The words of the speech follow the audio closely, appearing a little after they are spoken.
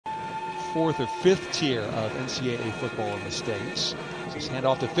fourth or fifth tier of NCAA football in the States. Just hand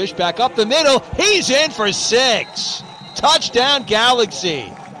off to Fishback up the middle. He's in for 6. Touchdown, Galaxy.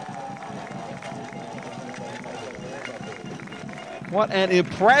 What an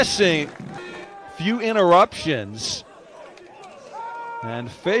impressive few interruptions.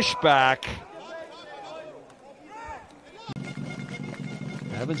 And Fishback.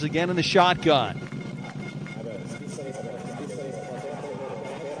 Evans again in the shotgun.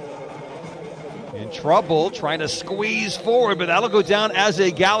 In trouble, trying to squeeze forward, but that'll go down as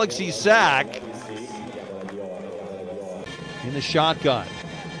a Galaxy sack. In the shotgun.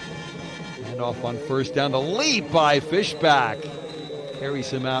 And off on first down. The leap by Fishback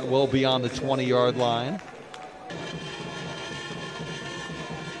carries him out well beyond the 20-yard line.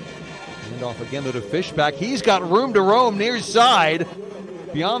 And off again to Fishback. He's got room to roam near side.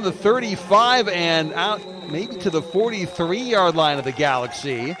 Beyond the 35 and out maybe to the 43-yard line of the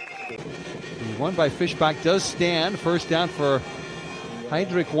Galaxy. The one by Fishback does stand. First down for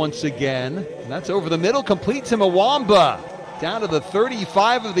Heydrich once again. And that's over the middle, complete to Mwamba. Down to the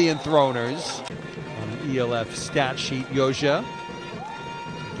 35 of the Enthroners. On an ELF stat sheet, Yoja.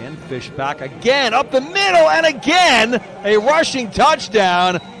 Again, Fishback again up the middle, and again a rushing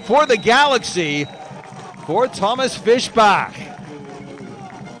touchdown for the Galaxy for Thomas Fishback.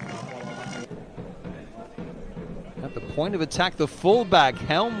 At the point of attack, the fullback,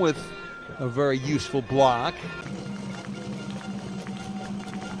 Helm with a very useful block.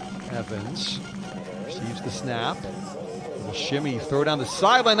 Evans receives the snap. Little shimmy, throw down the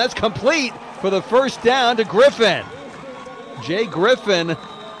sideline. That's complete for the first down to Griffin. Jay Griffin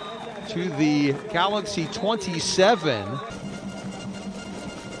to the Galaxy 27.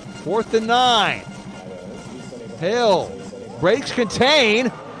 4th and 9. Hill breaks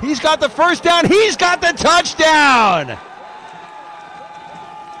contain. He's got the first down. He's got the touchdown.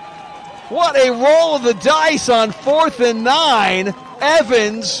 What a roll of the dice on 4th and 9.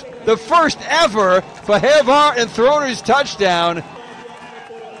 Evans, the first ever Fehervar Enthroners touchdown.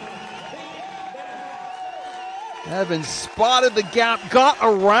 Evans spotted the gap, got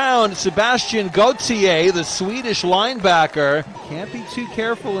around Sebastian Gauthier, the Swedish linebacker. Can't be too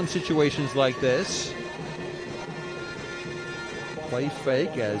careful in situations like this. Play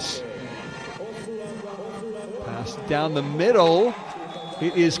fake as pass down the middle.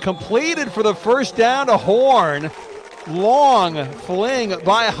 It is completed for the first down to Horn. Long fling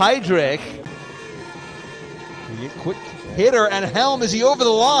by Heydrich. Quick hitter, and Helm, is he over the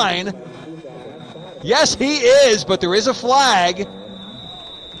line? Yes, he is, but there is a flag.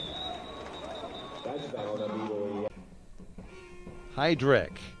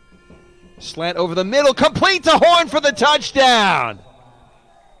 Heydrich. Slant over the middle, complete to Horn for the touchdown.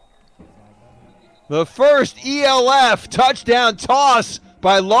 The first ELF touchdown toss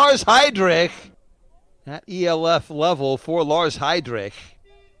by Lars Heydrich. At ELF level for Lars Heydrich.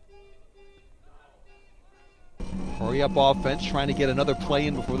 Hurry up offense, trying to get another play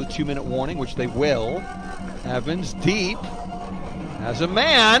in before the 2-minute warning, which they will. Evans deep, has a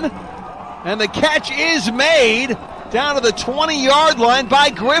man, and the catch is made down to the 20-yard line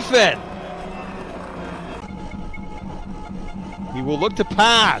by Griffin. He will look to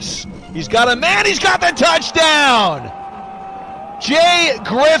pass. He's got a man, he's got the touchdown! Jay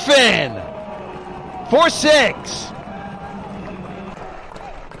Griffin for 6.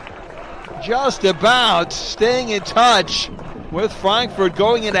 Just about staying in touch with Frankfurt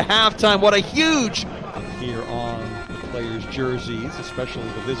going into halftime. What a huge here on the players' jerseys, especially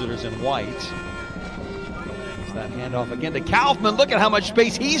the visitors in white. It's that handoff again to Kaufman. Look at how much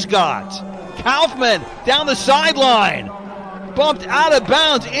space he's got. Kaufman down the sideline. Bumped out of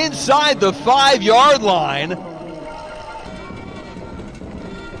bounds inside the 5-yard line.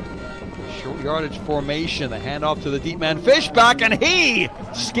 Yardage formation, the handoff to the deep man Fishback, and he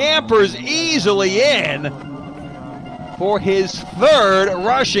scampers easily in for his 3rd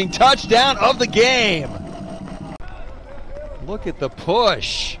rushing touchdown of the game. Look at the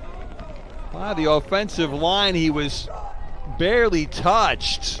push by the offensive line. He was barely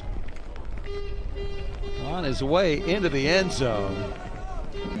touched on his way into the end zone.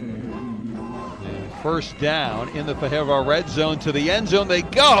 And first down in the Fehervar red zone, to the end zone they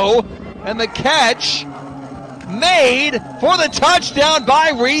go. And the catch made for the touchdown by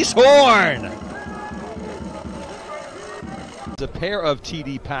Reese Horn. A pair of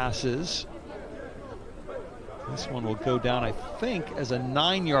TD passes. This one will go down, I think, as a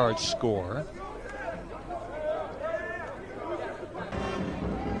 9-yard score.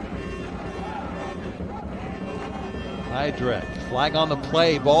 Heydrich, flag on the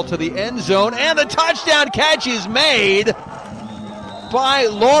play, ball to the end zone, and the touchdown catch is made by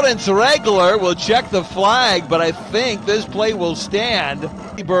Lawrence Regler. Will check the flag, but I think this play will stand.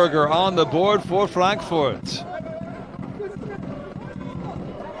 Burger on the board for Frankfurt.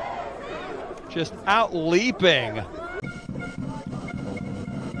 Just out leaping.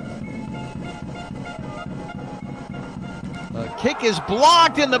 The kick is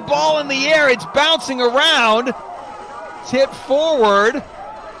blocked and the ball in the air. It's bouncing around. It's hit forward.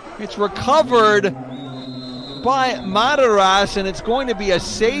 It's recovered by Madaras, and it's going to be a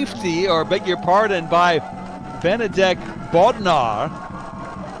safety, or beg your pardon, by Benedek Bodnar.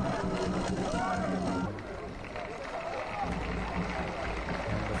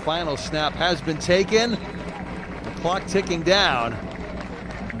 The final snap has been taken. The clock ticking down.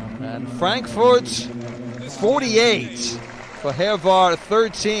 And Frankfurt 48, Fehervar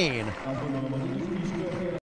 13.